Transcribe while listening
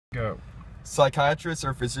Go. Psychiatrists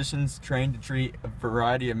are physicians trained to treat a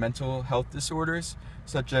variety of mental health disorders,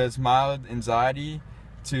 such as mild anxiety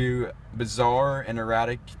to bizarre and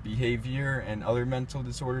erratic behavior and other mental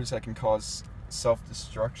disorders that can cause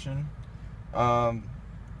self-destruction.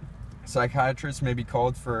 Psychiatrists may be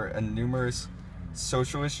called for numerous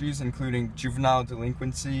social issues, including juvenile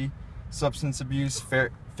delinquency, substance abuse,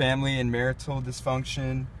 family and marital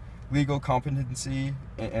dysfunction, legal competency,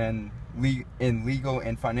 and in legal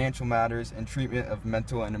and financial matters, and treatment of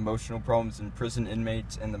mental and emotional problems in prison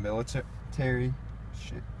inmates and the military.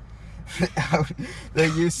 They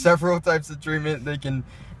use several types of treatment. They can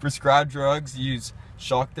prescribe drugs, use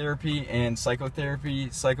shock therapy, and psychotherapy.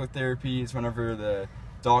 Psychotherapy is whenever the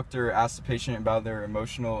doctor asks the patient about their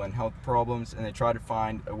emotional and health problems, and they try to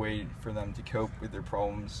find a way for them to cope with their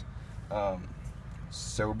problems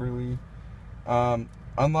soberly.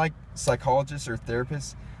 Unlike psychologists or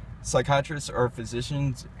therapists, psychiatrists are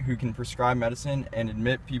physicians who can prescribe medicine and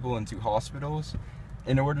admit people into hospitals.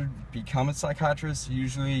 In order to become a psychiatrist,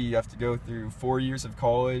 usually you have to go through 4 years of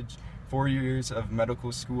college, 4 years of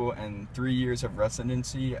medical school, and 3 years of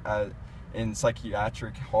residency in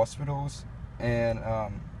psychiatric hospitals. And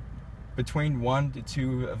between 1 to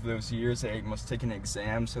 2 of those years, they must take an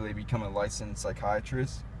exam so they become a licensed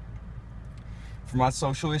psychiatrist. For my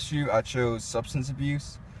social issue, I chose substance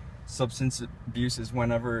abuse. Substance abuse is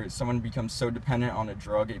whenever someone becomes so dependent on a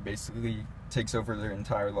drug, it basically takes over their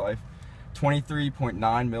entire life.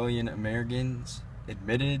 23.9 million Americans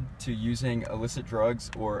admitted to using illicit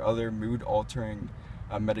drugs or other mood-altering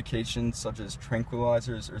medications such as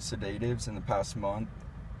tranquilizers or sedatives in the past month.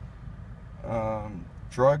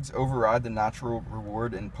 Drugs override the natural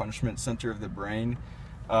reward and punishment center of the brain,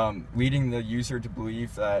 leading the user to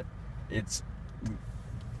believe that it's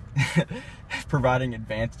providing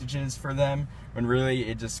advantages for them, when really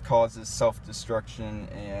it just causes self-destruction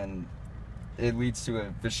and it leads to a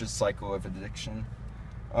vicious cycle of addiction.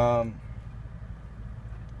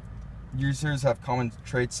 Users have common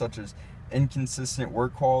traits such as inconsistent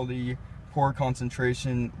work quality, poor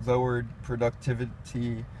concentration, lowered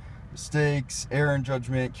productivity, mistakes, error in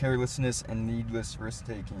judgment, carelessness, and needless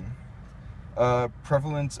risk-taking.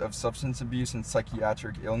 Prevalence of substance abuse and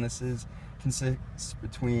psychiatric illnesses consists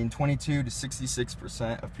between 22 to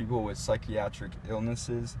 66% of people with psychiatric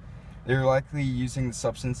illnesses. They are likely using the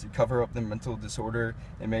substance to cover up the mental disorder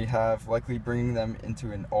they may have, likely bringing them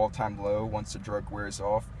into an all-time low once the drug wears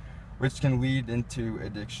off, which can lead into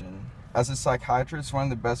addiction. As a psychiatrist, one of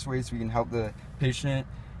the best ways we can help the patient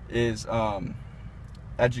is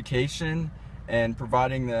education and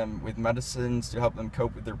providing them with medicines to help them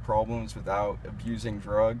cope with their problems without abusing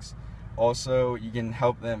drugs. Also, you can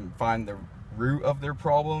help them find the root of their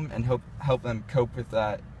problem and help them cope with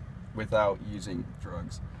that without using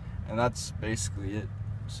drugs. And that's basically it.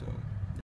 So